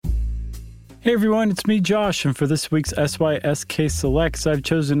Hey everyone, it's me, Josh, and for this week's SYSK Selects, I've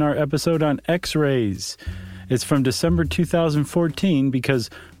chosen our episode on X-rays. It's from December 2014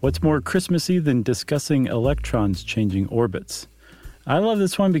 because what's more Christmassy than discussing electrons changing orbits? I love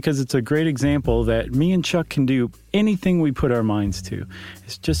this one because it's a great example that me and Chuck can do anything we put our minds to.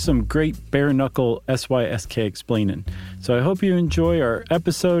 It's just some great bare-knuckle SYSK explaining. So I hope you enjoy our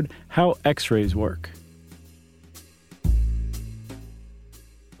episode, How X-rays Work.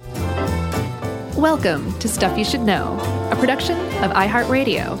 Welcome to Stuff You Should Know, a production of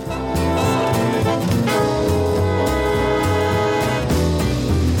iHeartRadio.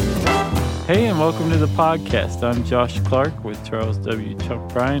 Hey, and welcome to the podcast. I'm Josh Clark with Charles W.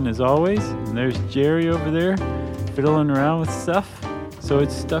 Chuck Bryan, as always. And there's Jerry over there fiddling around with stuff. So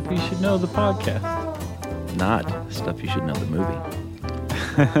it's Stuff You Should Know, the podcast. Not Stuff You Should Know, the movie.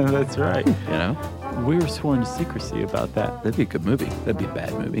 That's right. You know? We were sworn to secrecy about that. That'd be a good movie. That'd be a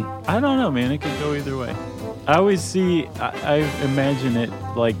bad movie. I don't know, man. It could go either way. I always I imagine it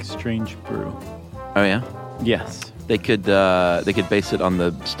like Strange Brew. Oh, yeah? Yes. They could base it on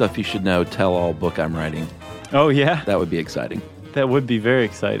the Stuff You Should Know tell-all book I'm writing. Oh, yeah? That would be exciting. That would be very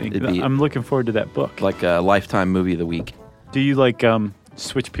exciting. I'm looking forward to that book. Like a Lifetime movie of the week. Do you,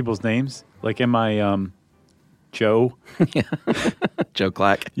 switch people's names? Like, am I, Joe? Yeah. Joe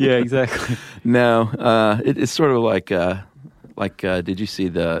Clack. Yeah, exactly. No, it's sort of like, did you see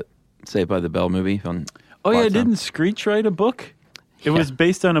the Saved by the Bell movie? Oh, yeah, didn't Screech write a book? It was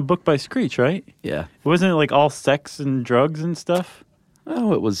based on a book by Screech, right? Yeah. Wasn't it like all sex and drugs and stuff?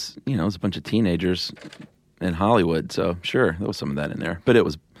 Oh, it was, it was a bunch of teenagers in Hollywood, so sure, there was some of that in there. But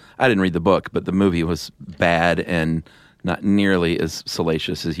I didn't read the book, but the movie was bad and not nearly as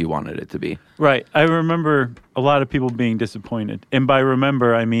salacious as you wanted it to be. Right. I remember a lot of people being disappointed. And by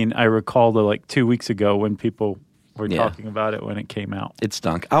remember, I mean I recall the 2 weeks ago when people were talking about it when it came out. It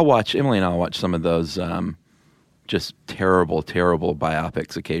stunk. Emily and I'll watch some of those just terrible, terrible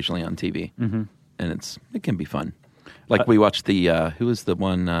biopics occasionally on TV. Mm-hmm. And it can be fun. Like we watched who was the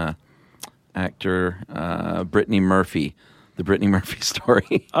one actor, Brittany Murphy, the Brittany Murphy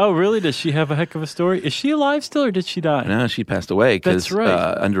story. Oh, really? Does she have a heck of a story? Is she alive still, or did she die? No, she passed away because That's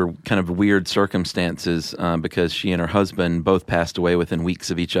right. Under kind of weird circumstances because she and her husband both passed away within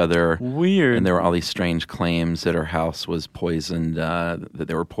weeks of each other. Weird. And there were all these strange claims that her house was poisoned, that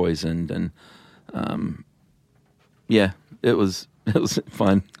they were poisoned, and yeah, it was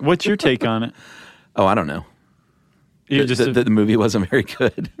fun. What's your take on it? Oh, I don't know. The movie wasn't very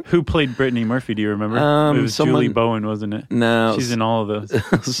good. Who played Brittany Murphy, do you remember? It was Julie Bowen, wasn't it? No. She's in all of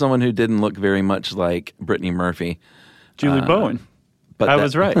those. Someone who didn't look very much like Brittany Murphy. Julie Bowen. But I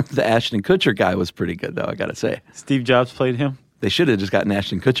was right. The Ashton Kutcher guy was pretty good, though, I got to say. Steve Jobs played him? They should have just gotten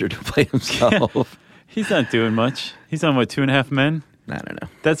Ashton Kutcher to play himself. Yeah. He's not doing much. He's on, 2.5 Men? I don't know.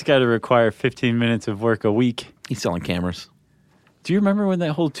 That's got to require 15 minutes of work a week. He's selling cameras. Do you remember when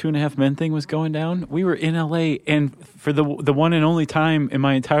that whole 2.5 Men thing was going down? We were in L.A., and for the one and only time in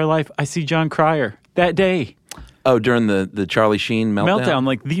my entire life, I see John Cryer that day. Oh, during the Charlie Sheen meltdown? Meltdown,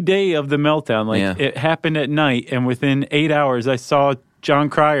 like the day of the meltdown. It happened at night, and within 8 hours, I saw John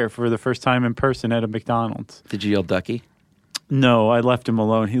Cryer for the first time in person at a McDonald's. Did you yell Ducky? No, I left him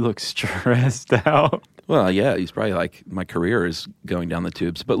alone. He looked stressed out. Well, yeah, he's probably like, my career is going down the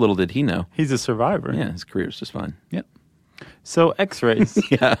tubes, but little did he know. He's a survivor. Yeah, his career's just fine. Yep. So X-rays.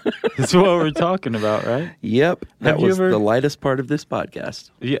 Yeah. That's what we're talking about, right? Yep. That was the lightest part of this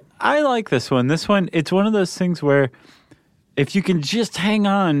podcast. Yeah, I like this one. This one, it's one of those things where if you can just hang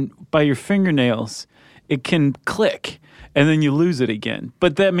on by your fingernails, it can click, and then you lose it again.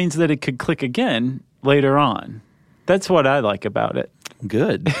 But that means that it could click again later on. That's what I like about it.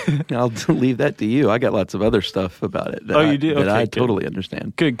 Good. I'll leave that to you. I got lots of other stuff about it. You do? That I good. totally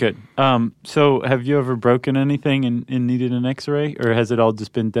understand. Good. So have you ever broken anything and needed an X-ray, or has it all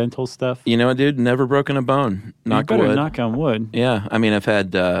just been dental stuff? You know what, dude? Never broken a bone. Knock you better wood. Knock on wood. Yeah. I mean, I've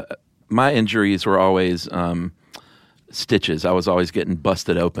had my injuries were always stitches. I was always getting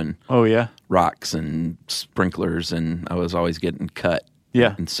busted open. Oh, yeah? Rocks and sprinklers, and I was always getting cut.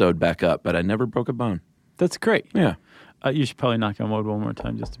 Yeah. And sewed back up, but I never broke a bone. That's great. Yeah. You should probably knock on wood one more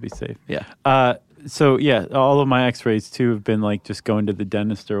time just to be safe. Yeah. So, yeah, all of my X-rays, too, have been just going to the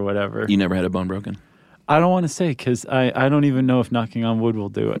dentist or whatever. You never had a bone broken? I don't want to say because I don't even know if knocking on wood will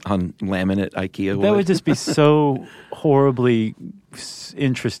do it. On laminate IKEA wood? That would just be so horribly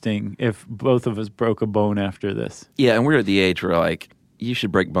interesting if both of us broke a bone after this. Yeah, and we're at the age where, you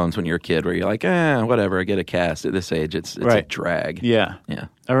should break bones when you're a kid where you're like, whatever, I get a cast. At this age, it's right. a drag. Yeah. Yeah.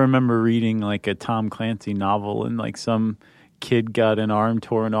 I remember reading a Tom Clancy novel and some kid got an arm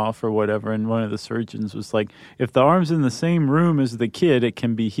torn off or whatever, and one of the surgeons was like, if the arm's in the same room as the kid, it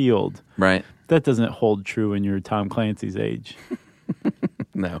can be healed. Right. That doesn't hold true when you're Tom Clancy's age.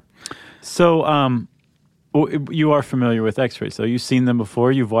 No. So, you are familiar with X-rays, so you've seen them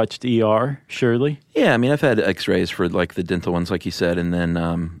before. You've watched ER, surely. Yeah, I mean, I've had X-rays for like the dental ones, like you said, and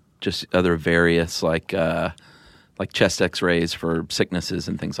then just other various like chest X-rays for sicknesses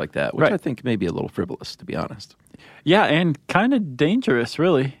and things like that, which Right. I think may be a little frivolous, to be honest. Yeah, and kind of dangerous,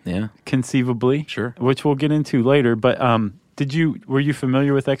 really. Yeah. Conceivably. Sure. Which we'll get into later. But were you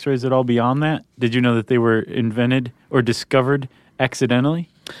familiar with X-rays at all beyond that? Did you know that they were invented or discovered accidentally?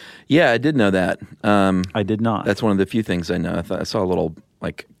 Yeah, I did know that. I did not. That's one of the few things I know. I saw a little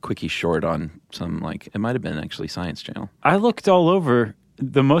like quickie short on some it might have been actually Science Channel. I looked all over.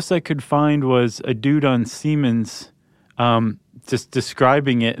 The most I could find was a dude on Siemens just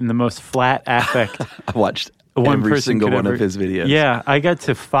describing it in the most flat affect. I watched one every person single could one ever- of his videos. Yeah, I got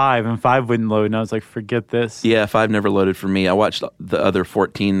to 5, and 5 wouldn't load, and I was like, forget this. Yeah, 5 never loaded for me. I watched the other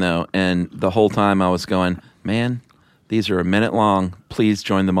 14, though, and the whole time I was going, man, these are a minute long. Please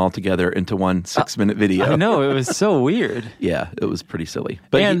join them all together into one 6-minute video. I know, it was so weird. Yeah, it was pretty silly.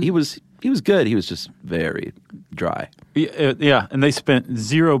 But And- he was good. He was just very dry. Yeah, and they spent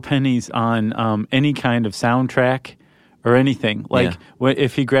 0 pennies on any kind of soundtrack or anything. Like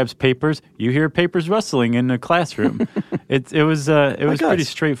if he grabs papers, you hear papers rustling in the classroom. It was pretty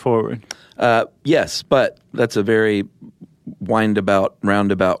straightforward. Yes, but that's a very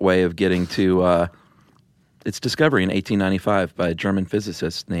roundabout way of getting to its discovery in 1895 by a German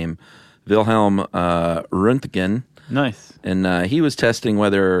physicist named Wilhelm Röntgen. Nice. And he was testing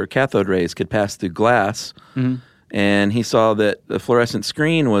whether cathode rays could pass through glass, and he saw that the fluorescent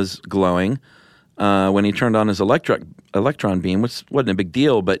screen was glowing when he turned on his electron beam, which wasn't a big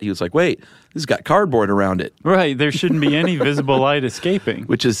deal, but he was like, wait, this has got cardboard around it. Right, there shouldn't be any visible light escaping.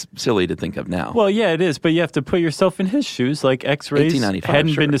 Which is silly to think of now. Well, yeah, it is, but you have to put yourself in his shoes. Like X-rays 1895,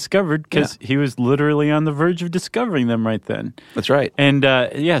 hadn't sure. been discovered because he was literally on the verge of discovering them right then. That's right. And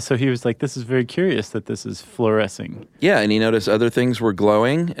so he was like, this is very curious that this is fluorescing. Yeah, and he noticed other things were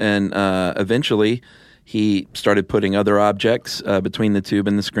glowing, and eventually he started putting other objects between the tube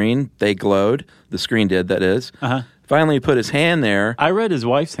and the screen. They glowed. The screen did, that is. Uh-huh. Finally, he put his hand there. I read his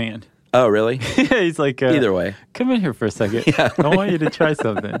wife's hand. Oh, really? He's like, Either way. come in here for a second. I want you to try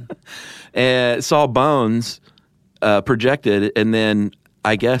something. And saw bones projected, and then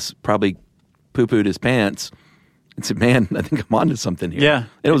I guess probably poo-pooed his pants and said, man, I think I'm onto something here. Yeah.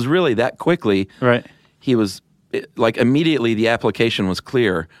 And it was really that quickly. Right. He was, immediately the application was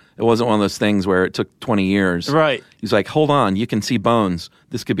clear. It wasn't one of those things where it took 20 years. Right. He's like, hold on, you can see bones.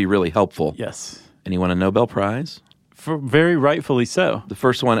 This could be really helpful. Yes. And he won a Nobel Prize, Very rightfully so. the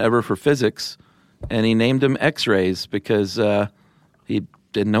first one ever for physics, and he named them X-rays because he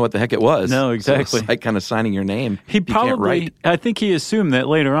didn't know what the heck it was. No, So exactly. it's like kind of signing your name. He if you can't probably, write. I think he assumed that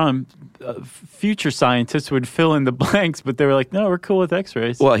later on, future scientists would fill in the blanks, but they were like, no, we're cool with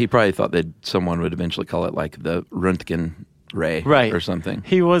X-rays. Well, he probably thought that someone would eventually call it like the Röntgen ray right. or something.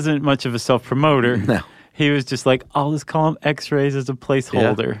 He wasn't much of a self-promoter. No. He was just like, I'll just call them X-rays as a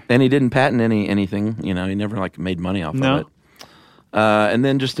placeholder. Yeah. And he didn't patent anything. You know, he never made money off No. of it. And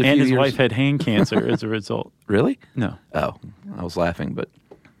then just a And few his years. wife had hand cancer as a result. Really? No. Oh, I was laughing, but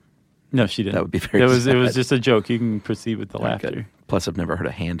No, she didn't. That would be very It was sad. just a joke. You can proceed with the laughter. good. Plus, I've never heard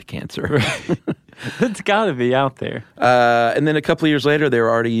of hand cancer. It's got to be out there. And then a couple of years later, they were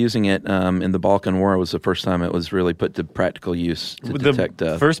already using it in the Balkan War. Was the first time it was really put to practical use to detect.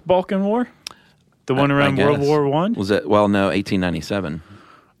 The first Balkan War? The one around I World guess. War I? Was it? Well, no, 1897.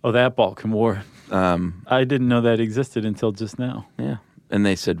 Oh, that Balkan War. I didn't know that existed until just now. Yeah. And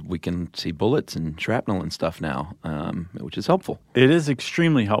they said we can see bullets and shrapnel and stuff now, which is helpful. It is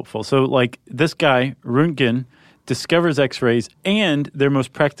extremely helpful. So, like, this guy, Röntgen, discovers X-rays and their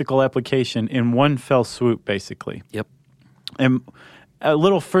most practical application in one fell swoop, basically. Yep. And a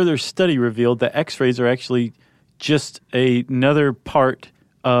little further study revealed that X-rays are actually just another part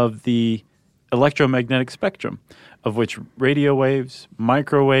of the electromagnetic spectrum, of which radio waves,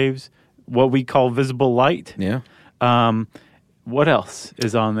 microwaves, what we call visible light. Yeah. What else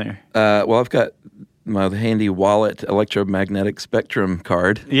is on there? Well, I've got my handy wallet electromagnetic spectrum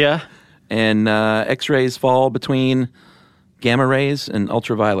card. Yeah. And X-rays fall between gamma rays and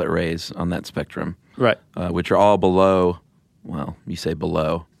ultraviolet rays on that spectrum, Right. which are all below, well, you say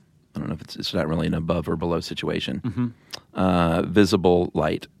below. I don't know if it's not really an above or below situation. Visible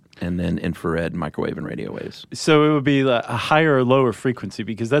light, and then infrared, microwave, and radio waves. So it would be a higher or lower frequency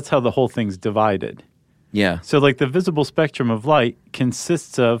because that's how the whole thing's divided. Yeah. So, like, the visible spectrum of light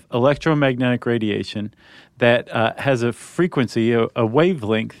consists of electromagnetic radiation that has a frequency, a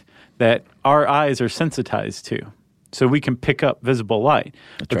wavelength that our eyes are sensitized to. So we can pick up visible light.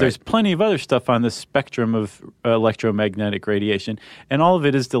 But there's plenty of other stuff on the spectrum of electromagnetic radiation, and all of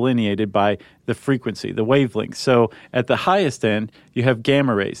it is delineated by the frequency, the wavelength. So at the highest end, you have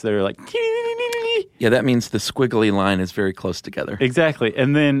gamma rays that are like... Yeah, that means the squiggly line is very close together. Exactly.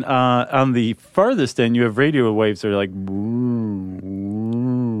 And then on the farthest end, you have radio waves that are like...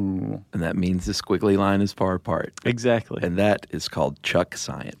 And that means the squiggly line is far apart. Exactly. And that is called Chuck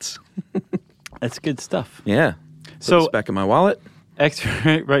science. That's good stuff. Yeah. So it's back in my wallet.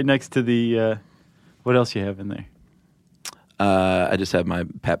 X-ray right next to the... what else you have in there? I just have my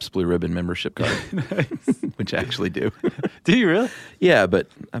Pabst Blue Ribbon membership card, which I actually do. Do you really? Yeah, but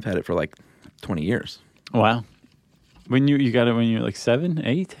I've had it for like 20 years. Wow. When you got it when you were like 7,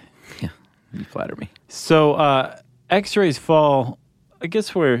 8? Yeah, you flatter me. So X-rays fall, I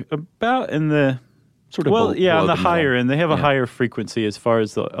guess we're about in the... Sort of on the middle. higher end. They have a higher frequency as far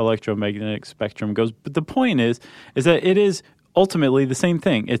as the electromagnetic spectrum goes. But the point is that it is ultimately the same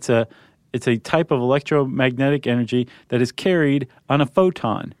thing. It's a type of electromagnetic energy that is carried on a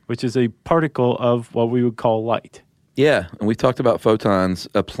photon, which is a particle of what we would call light. Yeah, and we've talked about photons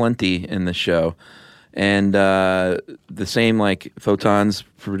aplenty in the show. And the same, like, photons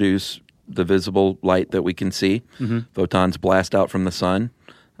produce the visible light that we can see. Mm-hmm. Photons blast out from the sun.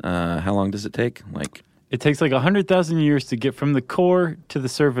 How long does it take? It takes like 100,000 years to get from the core to the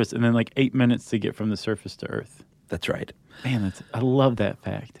surface, and then like 8 minutes to get from the surface to Earth. That's right. Man, I love that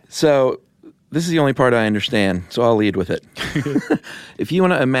fact. So this is the only part I understand, so I'll lead with it. If you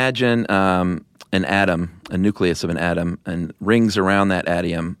want to imagine an atom, a nucleus of an atom, and rings around that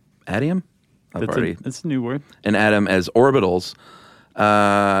atom, That's a new word. An atom as orbitals.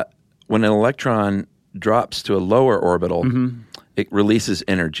 When an electron drops to a lower orbital, it releases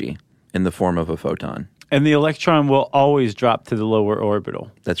energy in the form of a photon. And the electron will always drop to the lower orbital.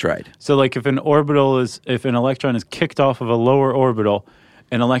 That's right. So like if an electron is kicked off of a lower orbital,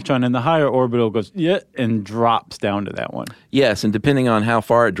 an electron in the higher orbital goes, and drops down to that one. Yes, and depending on how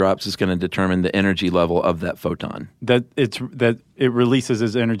far it drops is going to determine the energy level of that photon. That it releases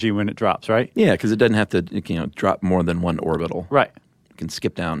as energy when it drops, right? Yeah, because it doesn't have to drop more than one orbital. Right. It can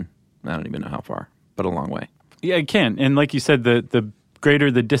skip down, I don't even know how far, but a long way. Yeah, it can. And like you said, the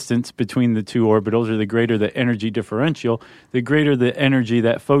greater the distance between the two orbitals, or the greater the energy differential, the greater the energy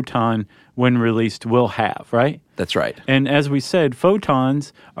that photon, when released, will have, right? That's right. And as we said,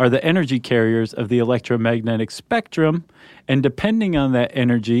 photons are the energy carriers of the electromagnetic spectrum, and depending on that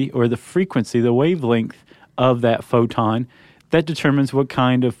energy or the frequency, the wavelength of that photon, that determines what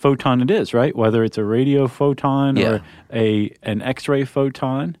kind of photon it is, right? Whether it's a radio photon or an X-ray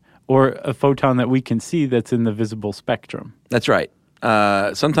photon, or a photon that we can see that's in the visible spectrum. That's right.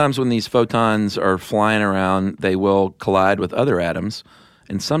 Sometimes when these photons are flying around, they will collide with other atoms,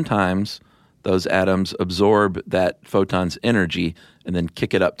 and sometimes those atoms absorb that photon's energy and then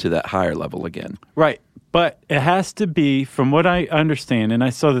kick it up to that higher level again. Right. But it has to be, from what I understand, and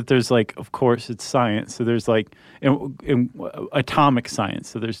I saw that there's of course, it's science, so there's in atomic science,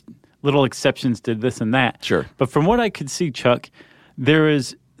 so there's little exceptions to this and that. Sure. But from what I could see, Chuck, there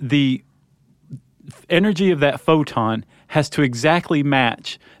is the energy of that photon has to exactly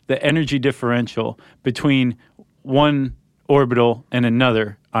match the energy differential between one orbital and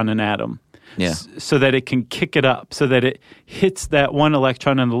another on an atom. Yeah. So that it can kick it up, so that it hits that one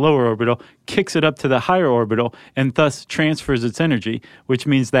electron in the lower orbital, kicks it up to the higher orbital, and thus transfers its energy, which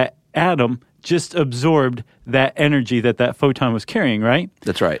means that atom just absorbed that energy that photon was carrying, right?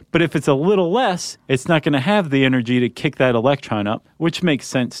 That's right. But if it's a little less, it's not going to have the energy to kick that electron up, which makes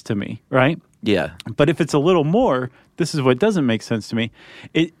sense to me, right? Yeah. But if it's a little more, this is what doesn't make sense to me.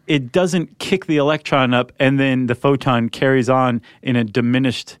 It doesn't kick the electron up and then the photon carries on in a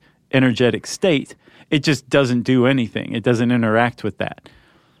diminished energetic state. It just doesn't do anything. It doesn't interact with that.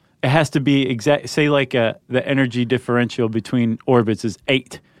 It has to be exact. Say the energy differential between orbits is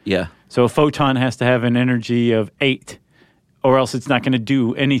 8. Yeah. So a photon has to have an energy of 8, or else it's not going to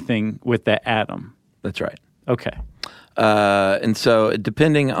do anything with that atom. That's right. Okay. And so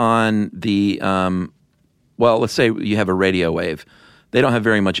depending on the, let's say you have a radio wave. They don't have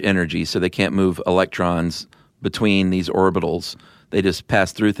very much energy, so they can't move electrons between these orbitals. They just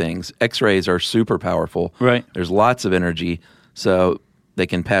pass through things. X-rays are super powerful. Right. There's lots of energy, so they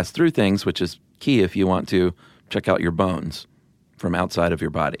can pass through things, which is key if you want to check out your bones from outside of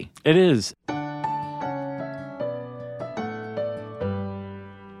your body. It is.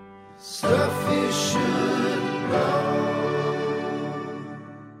 Stuff you should.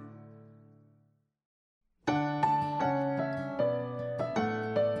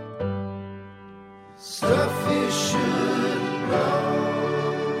 stuff you should know.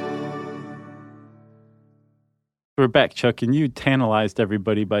 We're back, Chuck, and you tantalized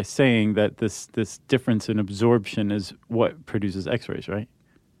everybody by saying that this difference in absorption is what produces X-rays, right?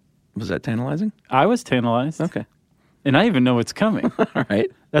 Was that tantalizing? I was tantalized. Okay. And I even know what's coming. All right.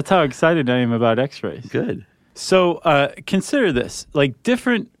 That's how excited I am about X-rays. Good. So consider this. Like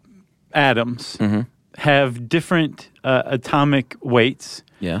different atoms have different atomic weights.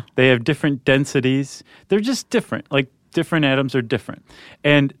 Yeah. They have different densities. They're just different. Like different atoms are different.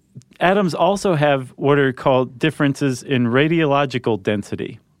 And atoms also have what are called differences in radiological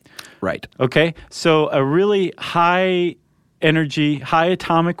density. Right. Okay? So a really high energy, high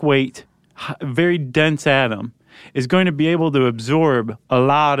atomic weight, very dense atom is going to be able to absorb a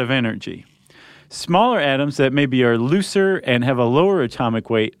lot of energy. Smaller atoms that maybe are looser and have a lower atomic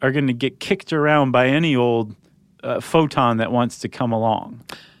weight are going to get kicked around by any old photon that wants to come along.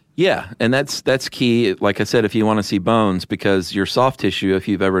 Yeah, and that's key. Like I said, if you want to see bones, because your soft tissue, if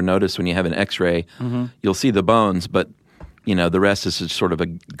you've ever noticed when you have an X-ray, you'll see the bones, but the rest is just sort of a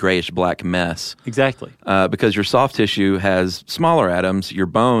grayish black mess. Exactly. Because your soft tissue has smaller atoms, your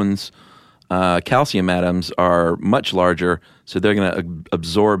bones, calcium atoms are much larger, so they're going to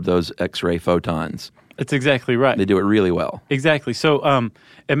absorb those X-ray photons. That's exactly right. They do it really well. Exactly. So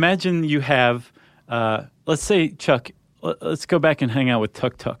imagine you have, let's say, Chuck, let's go back and hang out with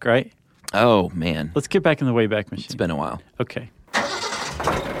Tuk Tuk, right? Oh, man. Let's get back in the Wayback Machine. It's been a while. Okay.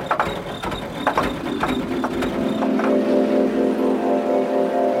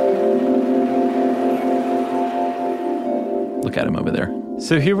 Look at him over there.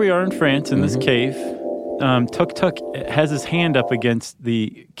 So here we are in France in this cave. Tuk Tuk has his hand up against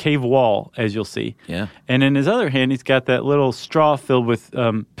the cave wall, as you'll see. Yeah. And in his other hand, he's got that little straw filled with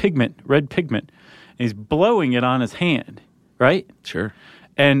pigment, red pigment. And he's blowing it on his hand, right? Sure.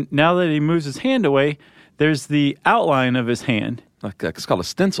 And now that he moves his hand away, there's the outline of his hand. It's called a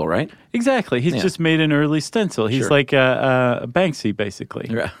stencil, right? Exactly. He's just made an early stencil. He's Sure. like a Banksy, basically.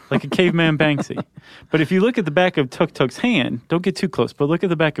 Yeah. Like a caveman Banksy. But if you look at the back of Tuk Tuk's hand, don't get too close, but look at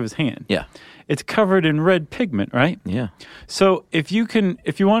the back of his hand. Yeah. It's covered in red pigment, right? Yeah. So if you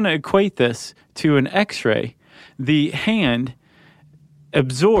want to equate this to an X-ray, the hand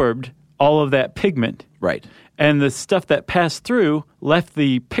absorbed all of that pigment. Right. And the stuff that passed through left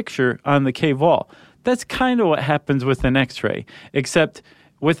the picture on the cave wall. That's kind of what happens with an X-ray, except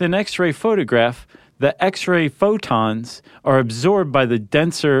with an X-ray photograph, the X-ray photons are absorbed by the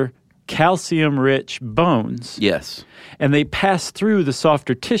denser calcium-rich bones. Yes. And they pass through the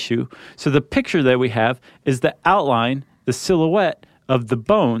softer tissue. So the picture that we have is the outline, the silhouette of the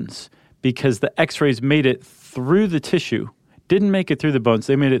bones, because the X-rays made it through the tissue. Didn't make it through the bones.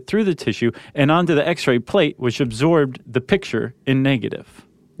 They made it through the tissue and onto the X-ray plate, which absorbed the picture in negative.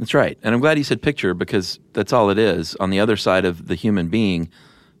 That's right. And I'm glad you said picture because that's all it is. On the other side of the human being,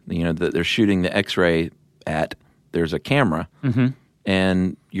 that they're shooting the X-ray at, there's a camera.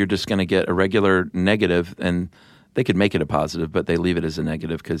 And you're just going to get a regular negative, and they could make it a positive, but they leave it as a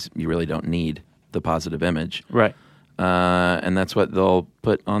negative because you really don't need the positive image. Right. And that's what they'll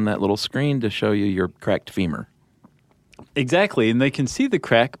put on that little screen to show you your cracked femur. Exactly. And they can see the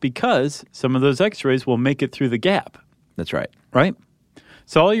crack because some of those X-rays will make it through the gap. That's right. Right?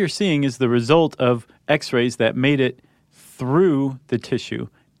 So all you're seeing is the result of X-rays that made it through the tissue,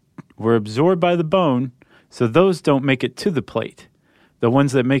 were absorbed by the bone, so those don't make it to the plate. The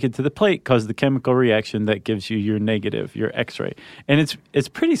ones that make it to the plate cause the chemical reaction that gives you your negative, your X-ray. And it's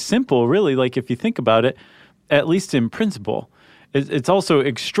pretty simple, really, like if you think about it, at least in principle. It's also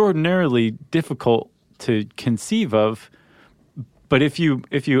extraordinarily difficult to conceive of, but if you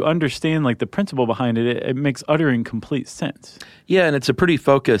understand like the principle behind it, it makes utter and complete sense. Yeah, and it's a pretty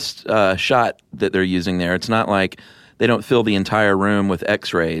focused shot that they're using there. It's not like they don't fill the entire room with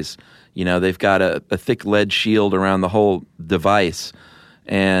X-rays. They've got a thick lead shield around the whole device,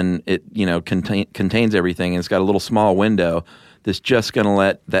 and it contains everything. And it's got a little small window that's just going to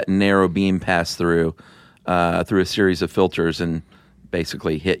let that narrow beam pass through a series of filters and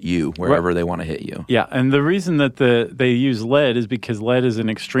basically hit you wherever they want to hit you. Yeah, and the reason that they use lead is because lead is an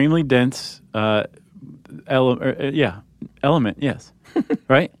extremely dense element. Yes,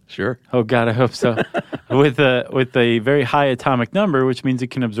 right? Sure. Oh God, I hope so. with a very high atomic number, which means it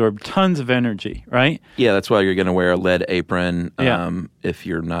can absorb tons of energy. Right? Yeah, that's why you're going to wear a lead apron. Yeah. If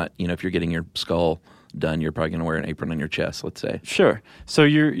you're not, if you're getting your skull done, you're probably going to wear an apron on your chest. Let's say. Sure. So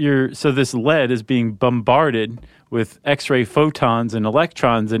so this lead is being bombarded with X-ray photons and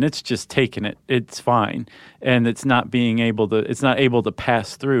electrons, and it's just taking it. It's fine, and it's not able to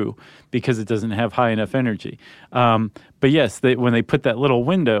pass through because it doesn't have high enough energy. But yes, when they put that little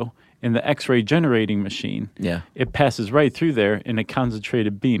window in the X-ray generating machine, it passes right through there in a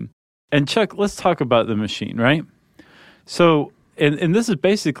concentrated beam. And Chuck, let's talk about the machine, right? So, and this is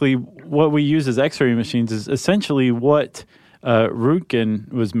basically what we use as X-ray machines is essentially what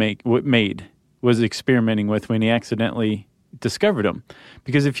Röntgen was experimenting with when he accidentally discovered them.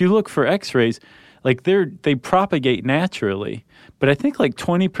 Because if you look for X-rays, like they propagate naturally, but I think like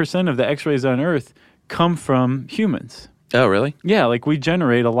 20% of the X-rays on Earth come from humans. Oh, really? Yeah, like we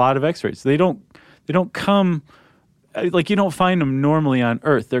generate a lot of X-rays. They don't come, like you don't find them normally on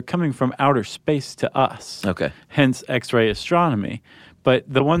Earth. They're coming from outer space to us. Okay. Hence X-ray astronomy. But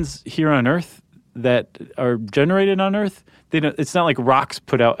the ones here on Earth that are generated on Earth, it's not like rocks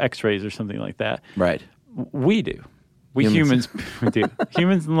put out X-rays or something like that. Right. We do. We humans do.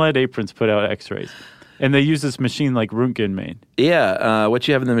 Humans in lead aprons put out X-rays. And they use this machine like Röntgen made. Yeah. What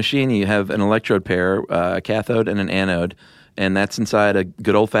you have in the machine, you have an electrode pair, a cathode and an anode, and that's inside a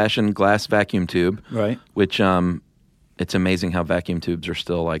good old-fashioned glass vacuum tube. Right. Which it's amazing how vacuum tubes are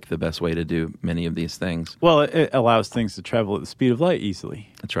still like the best way to do many of these things. Well, it allows things to travel at the speed of light easily.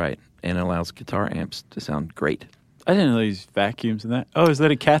 That's right. And it allows guitar amps to sound great. I didn't know they used vacuums in that. Oh, is that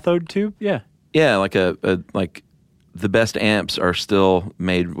a cathode tube? Yeah. Yeah, like like the best amps are still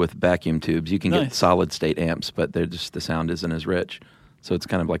made with vacuum tubes. You can get solid state amps, but the sound isn't as rich. So it's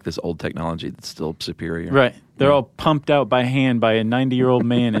kind of like this old technology that's still superior. Right. They're all pumped out by hand by a 90-year-old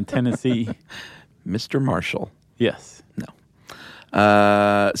man in Tennessee. Mr. Marshall. Yes.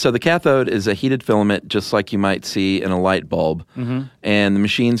 No. So the cathode is a heated filament just like you might see in a light bulb. Mm-hmm. And the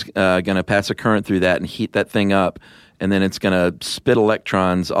machine's going to pass a current through that and heat that thing up. And then it's going to spit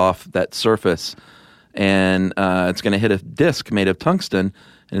electrons off that surface. And it's going to hit a disc made of tungsten,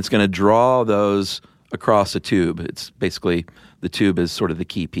 and it's going to draw those across a tube. It's basically, the tube is sort of the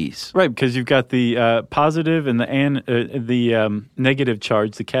key piece. Right, because you've got the positive and the negative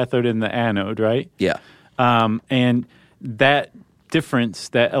charge, the cathode and the anode, right? Yeah. And that difference,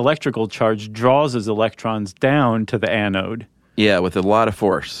 that electrical charge, draws those electrons down to the anode. Yeah, with a lot of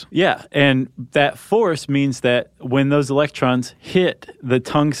force. Yeah, and that force means that when those electrons hit the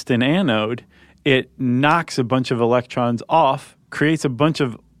tungsten anode, it knocks a bunch of electrons off, creates a bunch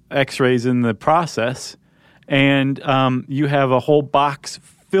of X-rays in the process, and you have a whole box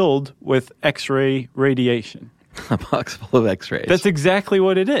filled with X-ray radiation. A box full of X-rays. That's exactly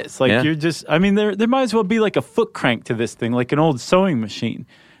what it is. Like you're just, I mean, there might as well be like a foot crank to this thing, like an old sewing machine,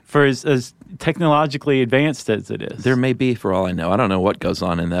 for as technologically advanced as it is. There may be, for all I know. I don't know what goes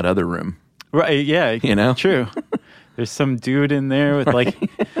on in that other room. Right, yeah. You know? True. There's some dude in there with like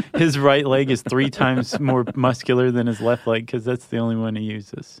his right leg is 3 times more muscular than his left leg because that's the only one he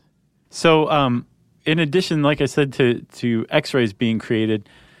uses. So in addition, like I said, to X-rays being created,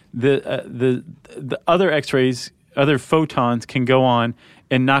 the other X-rays, other photons can go on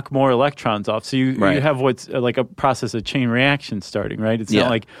and knock more electrons off. So you have what's like a process of chain reaction starting, right? It's not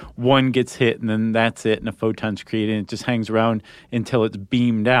like one gets hit and then that's it and a photon's created and it just hangs around until it's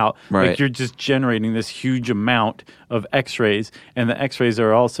beamed out. Right. Like you're just generating this huge amount of X-rays, and the X-rays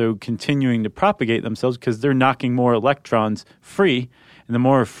are also continuing to propagate themselves because they're knocking more electrons free. And the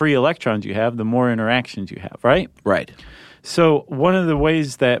more free electrons you have, the more interactions you have, right? Right. So one of the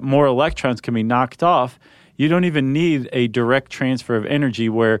ways that more electrons can be knocked off, you don't even need a direct transfer of energy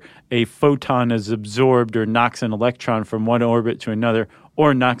where a photon is absorbed or knocks an electron from one orbit to another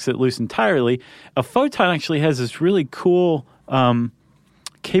or knocks it loose entirely. A photon actually has this really cool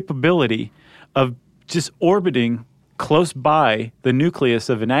capability of just orbiting close by the nucleus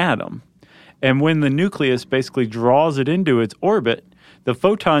of an atom. And when the nucleus basically draws it into its orbit, the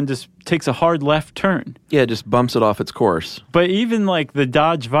photon just takes a hard left turn. Yeah, it just bumps it off its course. But even like the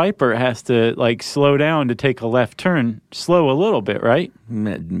Dodge Viper has to like slow down to take a left turn, slow a little bit, right?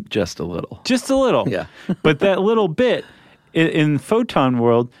 Just a little. Just a little. Yeah. But that little bit in the photon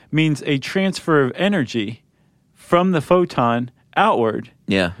world means a transfer of energy from the photon outward.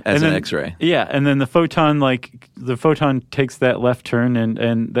 Yeah, as an X-ray. Yeah, and then the photon takes that left turn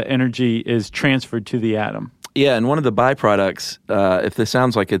and the energy is transferred to the atom. Yeah, and one of the byproducts, if this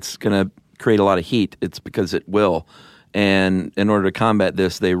sounds like it's going to create a lot of heat, it's because it will. And in order to combat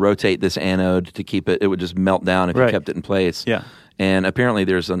this, they rotate this anode to keep it. It would just melt down if you kept it in place. Yeah. And apparently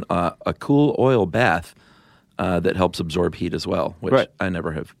there's a cool oil bath that helps absorb heat as well, which I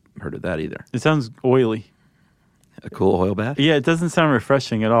never have heard of that either. It sounds oily. A cool oil bath? Yeah, it doesn't sound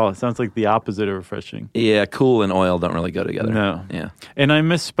refreshing at all. It sounds like the opposite of refreshing. Yeah, cool and oil don't really go together. No. Yeah. And I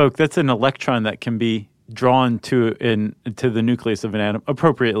misspoke. That's an electron that can be drawn to the nucleus of an atom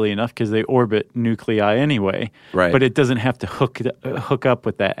appropriately enough because they orbit nuclei anyway. Right. But it doesn't have to hook up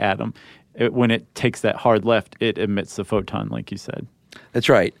with that atom. When it takes that hard left, it emits the photon, like you said. That's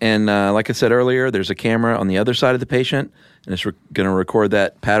right. And like I said earlier, there's a camera on the other side of the patient, and it's going to record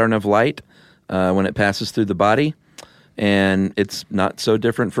that pattern of light when it passes through the body. And it's not so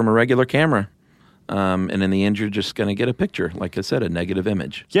different from a regular camera. And in the end, you're just going to get a picture, like I said, a negative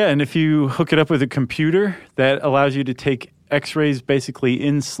image. Yeah, and if you hook it up with a computer, that allows you to take X-rays basically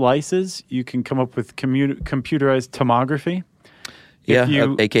in slices. You can come up with computerized tomography.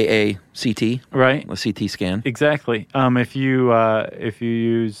 Yeah, aka CT. Right. A CT scan. Exactly. If you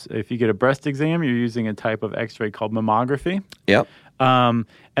get a breast exam, you're using a type of X-ray called mammography. Yep. And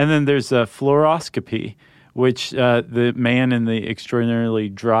then there's a fluoroscopy, which the man in the extraordinarily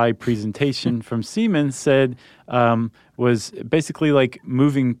dry presentation from Siemens said was basically like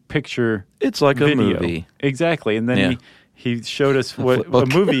moving picture. It's like video. a movie. Exactly. And then he showed us what a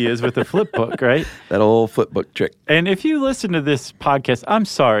movie is with a flip book, right? That old flip book trick. And if you listen to this podcast, I'm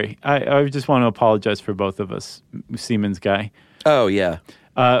sorry. I just want to apologize for both of us, Siemens guy. Oh, yeah.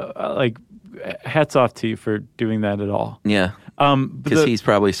 Hats off to you for doing that at all. Yeah. Because he's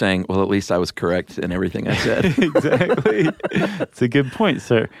probably saying, well, at least I was correct in everything I said. Exactly. It's a good point,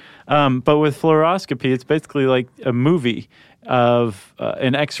 sir. But with fluoroscopy, it's basically like a movie of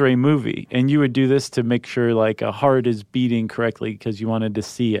an X-ray movie. And you would do this to make sure like a heart is beating correctly because you wanted to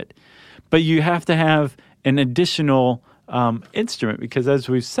see it. But you have to have an additional instrument because, as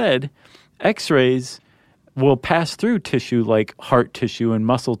we've said, X-rays will pass through tissue like heart tissue and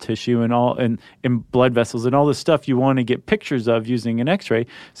muscle tissue and all and blood vessels and all the stuff you want to get pictures of using an X-ray.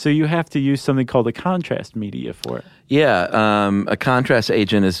 So you have to use something called a contrast media for it. Yeah, a contrast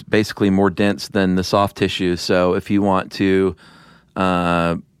agent is basically more dense than the soft tissue. So if you want to,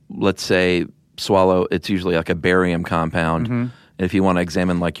 let's say, swallow, it's usually like a barium compound. Mm-hmm. And if you want to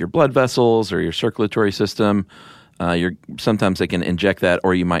examine like your blood vessels or your circulatory system, sometimes they can inject that,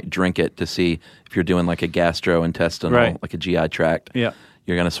 or you might drink it to see if you're doing like a gastrointestinal, like a GI tract. Yeah,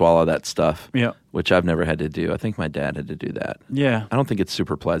 you're going to swallow that stuff. Yeah, which I've never had to do. I think my dad had to do that. Yeah, I don't think it's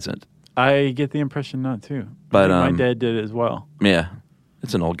super pleasant. I get the impression not too. But my dad did it as well. Yeah,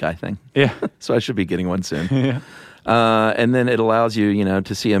 it's an old guy thing. Yeah, so I should be getting one soon. Yeah, and then it allows you,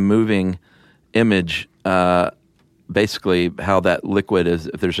 to see a moving image. Basically, how that liquid is.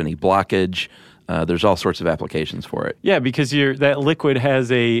 If there's any blockage. There's all sorts of applications for it. Yeah, because that liquid has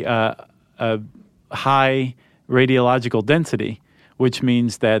a high radiological density, which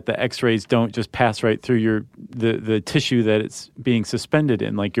means that the X-rays don't just pass right through the tissue that it's being suspended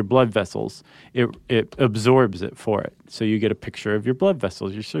in, like your blood vessels. It absorbs it for it. So you get a picture of your blood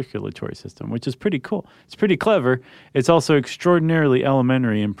vessels, your circulatory system, which is pretty cool. It's pretty clever. It's also extraordinarily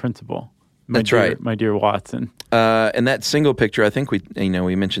elementary in principle. That's right. My dear Watson. And that single picture, I think we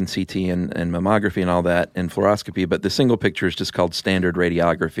mentioned CT and mammography and all that and fluoroscopy, but the single picture is just called standard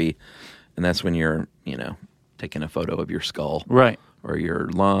radiography. And that's when you're, taking a photo of your skull. Right. Or your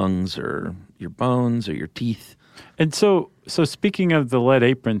lungs or your bones or your teeth. And so speaking of the lead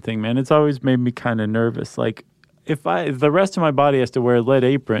apron thing, man, it's always made me kind of nervous. Like if the rest of my body has to wear a lead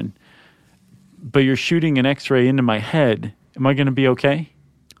apron, but you're shooting an X-ray into my head, am I going to be okay?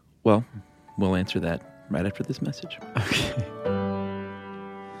 Well, we'll answer that right after this message. Okay.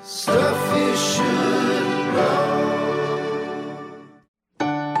 Stuff you should know.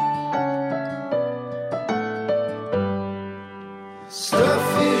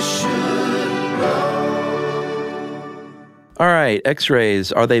 Stuff you should know. All right,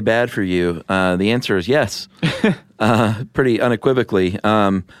 X-rays, are they bad for you? The answer is yes, pretty unequivocally.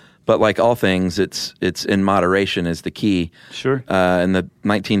 But like all things, it's in moderation is the key. Sure. In the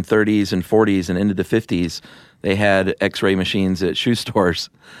 1930s and 40s and into the 50s, they had X-ray machines at shoe stores.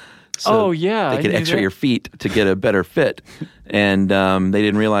 So they could X-ray your feet to get a better fit. And they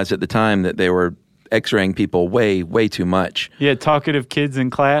didn't realize at the time that they were X-raying people way, way too much. Yeah, talkative kids in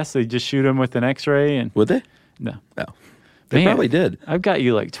class, they just shoot them with an X-ray. And would they? No. No. They probably did. I've got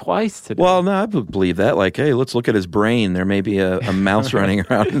you like twice today. Well, no, I believe that. Like, hey, let's look at his brain. There may be a mouse running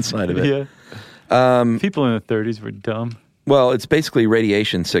around inside of it. Yeah. People in the 30s were dumb. Well, it's basically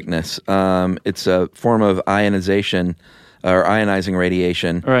radiation sickness. It's a form of ionization or ionizing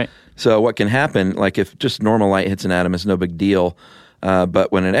radiation. Right. So what can happen, like if just normal light hits an atom, it's no big deal.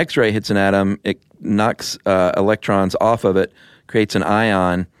 But when an X-ray hits an atom, it knocks electrons off of it, creates an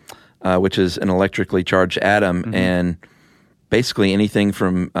ion, which is an electrically charged atom, and basically anything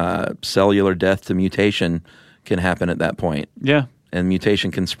from cellular death to mutation can happen at that point. Yeah. And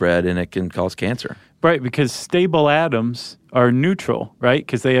mutation can spread and it can cause cancer. Right, because stable atoms are neutral, right?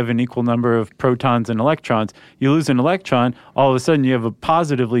 Because they have an equal number of protons and electrons. You lose an electron, all of a sudden you have a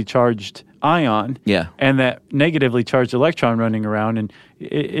positively charged ion. Yeah. And that negatively charged electron running around, and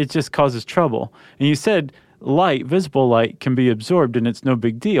it just causes trouble. And you said light, visible light, can be absorbed and it's no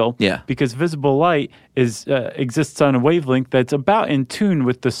big deal. Yeah. Because visible light exists on a wavelength that's about in tune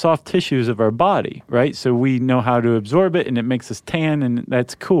with the soft tissues of our body, right? So we know how to absorb it and it makes us tan and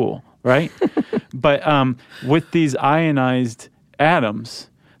that's cool, right? But with these ionized atoms,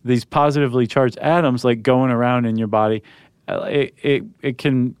 these positively charged atoms like going around in your body, it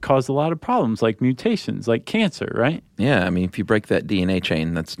can cause a lot of problems like mutations, like cancer, right? Yeah, I mean, if you break that DNA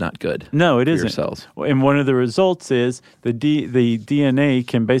chain, that's not good. No, it for isn't. Your cells. And one of the results is the DNA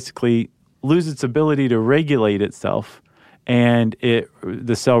can basically lose its ability to regulate itself, and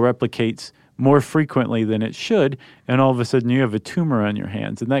the cell replicates more frequently than it should, and all of a sudden you have a tumor on your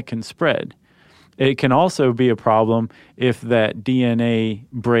hands, and that can spread. It can also be a problem if that DNA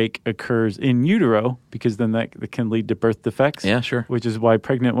break occurs in utero, because then that can lead to birth defects. Yeah, sure. Which is why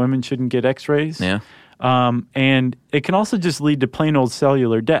pregnant women shouldn't get x-rays. Yeah. And it can also just lead to plain old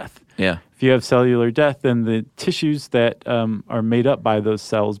cellular death. Yeah. If you have cellular death, then the tissues that are made up by those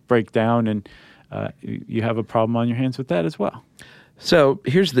cells break down, and you have a problem on your hands with that as well. So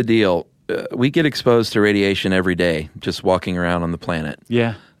here's the deal. We get exposed to radiation every day just walking around on the planet.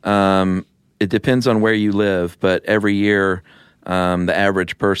 Yeah. It depends on where you live, but every year the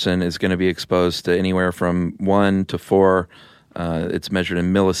average person is going to be exposed to anywhere from 1 to 4. It's measured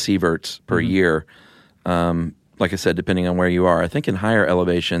in millisieverts per year. Like I said, depending on where you are. I think in higher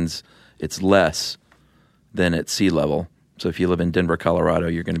elevations, it's less than at sea level. So if you live in Denver, Colorado,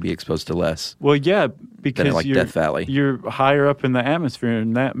 you're going to be exposed to less. Well, yeah, because like Death Valley. You're higher up in the atmosphere,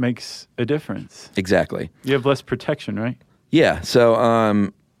 and that makes a difference. Exactly. You have less protection, right? Yeah.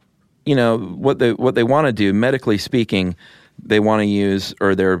 So, what they want to do, medically speaking, they want to use,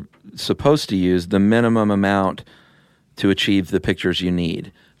 or they're supposed to use, the minimum amount to achieve the pictures you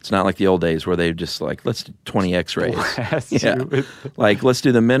need. It's not like the old days where they just like, let's do 20 x-rays. Like, let's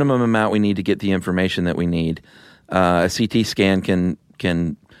do the minimum amount we need to get the information that we need. A CT scan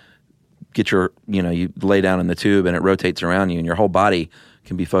can get your, you lay down in the tube and it rotates around you, and your whole body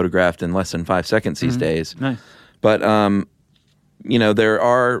can be photographed in less than 5 seconds these days. Nice. But, there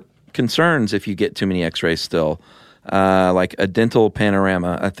are concerns if you get too many x-rays still. Like a dental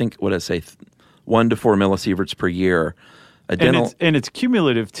panorama, I think, 1 to 4 millisieverts per year. And it's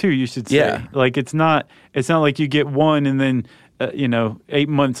cumulative too, you should say. Yeah. Like it's not like you get one and then 8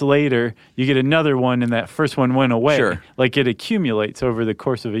 months later you get another one and that first one went away. Sure. Like it accumulates over the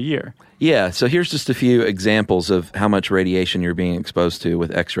course of a year. Yeah, so here's just a few examples of how much radiation you're being exposed to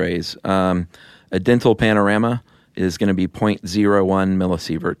with x-rays. A dental panorama is going to be 0.01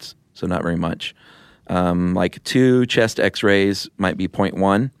 millisieverts, so not very much. Like 2 chest x-rays might be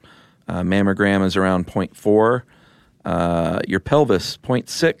 0.1. Mammogram is around 0.4. Your pelvis,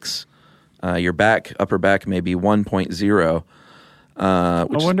 0.6. Your back, upper back, may be 1.0. I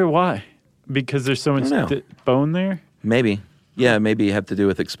wonder why. Because there's so much bone there? Maybe. Yeah, maybe have to do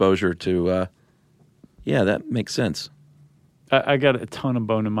with exposure to... that makes sense. I got a ton of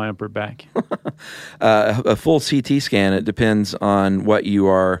bone in my upper back. A full CT scan, it depends on what you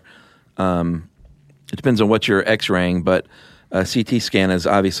are... it depends on what you're x-raying, but a CT scan is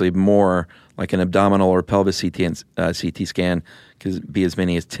obviously more... like an abdominal or pelvis CT scan could be as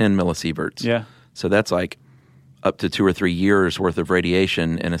many as 10 millisieverts. Yeah. So that's like up to 2 or 3 years worth of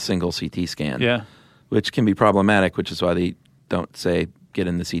radiation in a single CT scan. Yeah. Which can be problematic, which is why they don't say get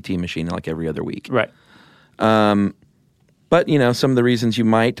in the CT machine like every other week. Right. But, some of the reasons you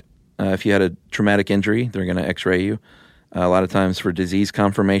might, if you had a traumatic injury, they're going to x-ray you. A lot of times for disease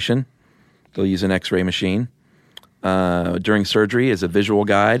confirmation, they'll use an x-ray machine. During surgery as a visual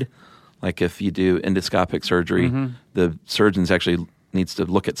guide. Like if you do endoscopic surgery, the surgeons actually needs to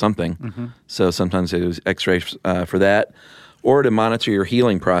look at something. So sometimes they use x-rays for that. Or to monitor your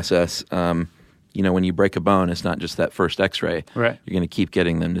healing process. When you break a bone, it's not just that first x-ray. Right. You're going to keep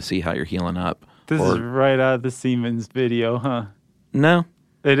getting them to see how you're healing up. This is right out of the Siemens video, huh? No.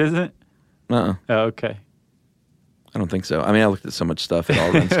 It isn't? Uh-uh. Oh, okay. I don't think so. I mean, I looked at so much stuff, it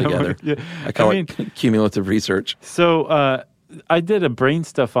all runs together. Yeah. I call it cumulative research. So I did a brain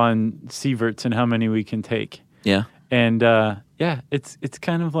stuff on sieverts and how many we can take. Yeah. And it's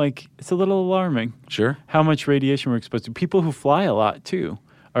kind of like, it's a little alarming. Sure. How much radiation we're exposed to. People who fly a lot too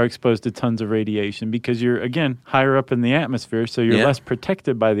are exposed to tons of radiation because you're, again, higher up in the atmosphere, so you're less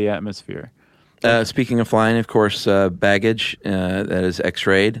protected by the atmosphere. Speaking of flying, of course, baggage that is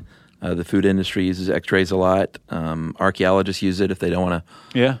x-rayed. The food industry uses x-rays a lot. Archaeologists use it if they don't want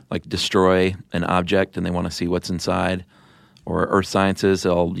to destroy an object and they want to see what's inside. Or earth sciences,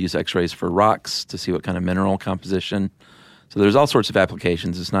 they'll use x-rays for rocks to see what kind of mineral composition. So there's all sorts of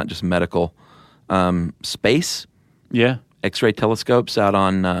applications. It's not just medical. Space X-ray telescopes out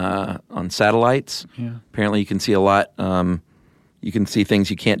on satellites. Yeah. Apparently, you can see a lot. You can see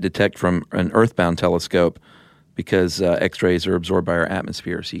things you can't detect from an earthbound telescope because X-rays are absorbed by our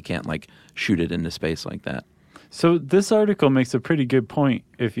atmosphere, so you can't like shoot it into space like that. So this article makes a pretty good point,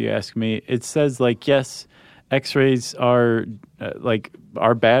 if you ask me. It says, like, yes, X-rays are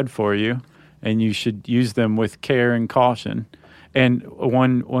bad for you, and you should use them with care and caution. And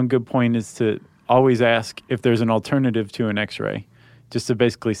one good point is to always ask if there's an alternative to an X-ray, just to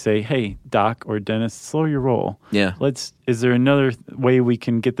basically say, hey, doc or dentist, slow your roll. Yeah. Is there another way we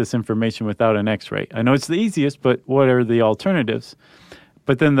can get this information without an X-ray? I know it's the easiest, but what are the alternatives?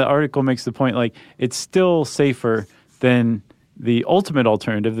 But then the article makes the point, like, it's still safer than the ultimate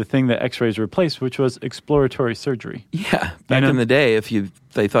alternative, the thing that X-rays replaced, which was exploratory surgery. Yeah. Back in the day, if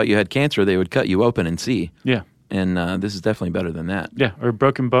they thought you had cancer, they would cut you open and see. Yeah. And this is definitely better than that. Yeah, or a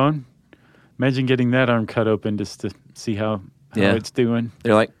broken bone. Imagine getting that arm cut open just to see how it's doing.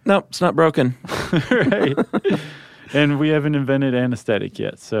 They're like, nope, it's not broken. Right. And we haven't invented anesthetic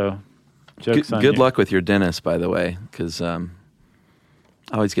yet, so joke's on you. Good luck with your dentist, by the way, because I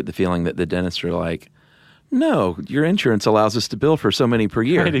always get the feeling that the dentists are like, no, your insurance allows us to bill for so many per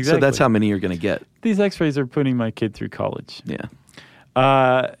year. Right, exactly. So that's how many you're going to get. These X-rays are putting my kid through college. Yeah.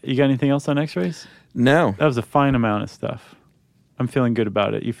 You got anything else on X-rays? No. That was a fine amount of stuff. I'm feeling good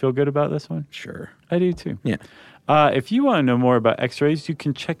about it. You feel good about this one? Sure. I do too. Yeah. If you want to know more about X-rays, you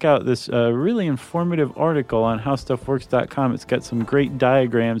can check out this really informative article on howstuffworks.com. It's got some great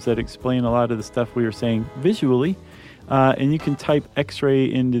diagrams that explain a lot of the stuff we were saying visually. And you can type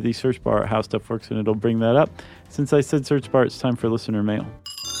X-ray into the search bar at How Stuff Works, and it'll bring that up. Since I said search bar, it's time for listener mail.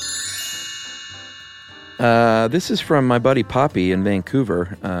 This is from my buddy Poppy in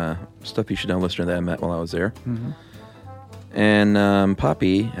Vancouver. Stuff you should know, listener that I met while I was there. Mm-hmm. And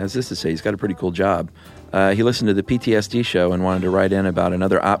Poppy has this to say. He's got a pretty cool job. He listened to the PTSD show and wanted to write in about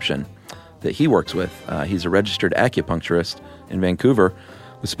another option that he works with. He's a registered acupuncturist in Vancouver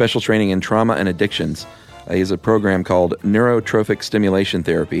with special training in trauma and addictions. He has a program called Neurotrophic Stimulation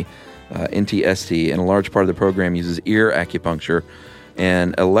Therapy, NTST, and a large part of the program uses ear acupuncture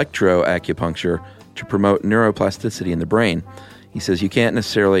and electroacupuncture to promote neuroplasticity in the brain. He says you can't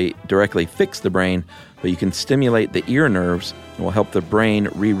necessarily directly fix the brain, but you can stimulate the ear nerves and will help the brain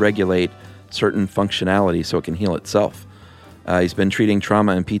re-regulate certain functionality so it can heal itself. He's been treating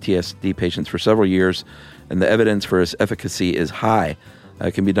trauma and PTSD patients for several years, and the evidence for his efficacy is high.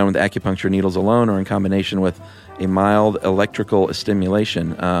 It can be done with acupuncture needles alone or in combination with a mild electrical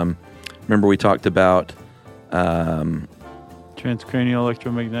stimulation. Remember we talked about... transcranial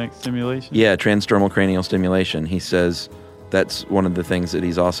electromagnetic stimulation? Yeah, transdermal cranial stimulation. He says that's one of the things that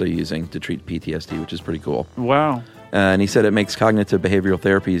he's also using to treat PTSD, which is pretty cool. Wow. And he said it makes cognitive behavioral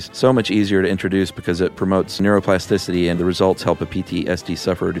therapies so much easier to introduce because it promotes neuroplasticity, and the results help a PTSD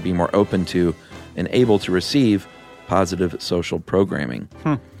sufferer to be more open to and able to receive positive social programming.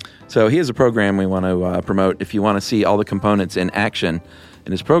 So he has a program we want to promote. If you want to see all the components in action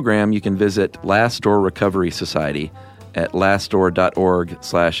in his program, you can visit Last Door Recovery Society at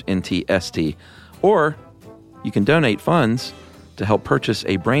lastdoor.org/NTST, or you can donate funds to help purchase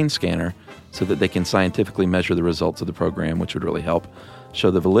a brain scanner so that they can scientifically measure the results of the program, which would really help show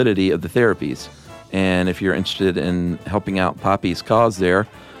the validity of the therapies. And if you're interested in helping out Poppy's cause there,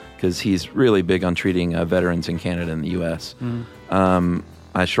 because he's really big on treating veterans in Canada and the U.S.,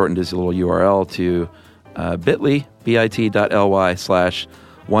 I shortened his little URL to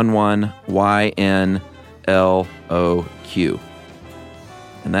bit.ly/11YNLOQ.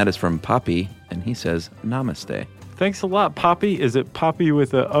 And that is from Poppy, and he says, Namaste. Thanks a lot, Poppy. Is it Poppy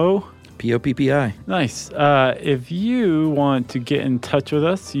with a O? Poppi. Nice. If you want to get in touch with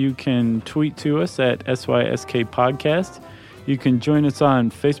us, you can tweet to us at SYSK Podcast. You can join us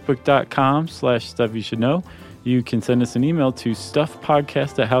on Facebook.com/Stuff You Should Know. You can send us an email to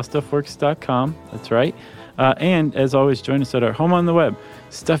stuffpodcast@howstuffworks.com. That's right. And as always, join us at our home on the web,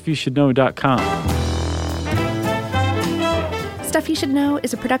 stuffyoushouldknow.com. Stuff You Should Know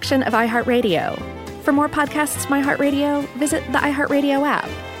is a production of iHeartRadio. For more podcasts from iHeartRadio, visit the iHeartRadio app,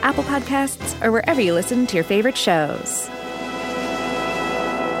 Apple Podcasts, or wherever you listen to your favorite shows.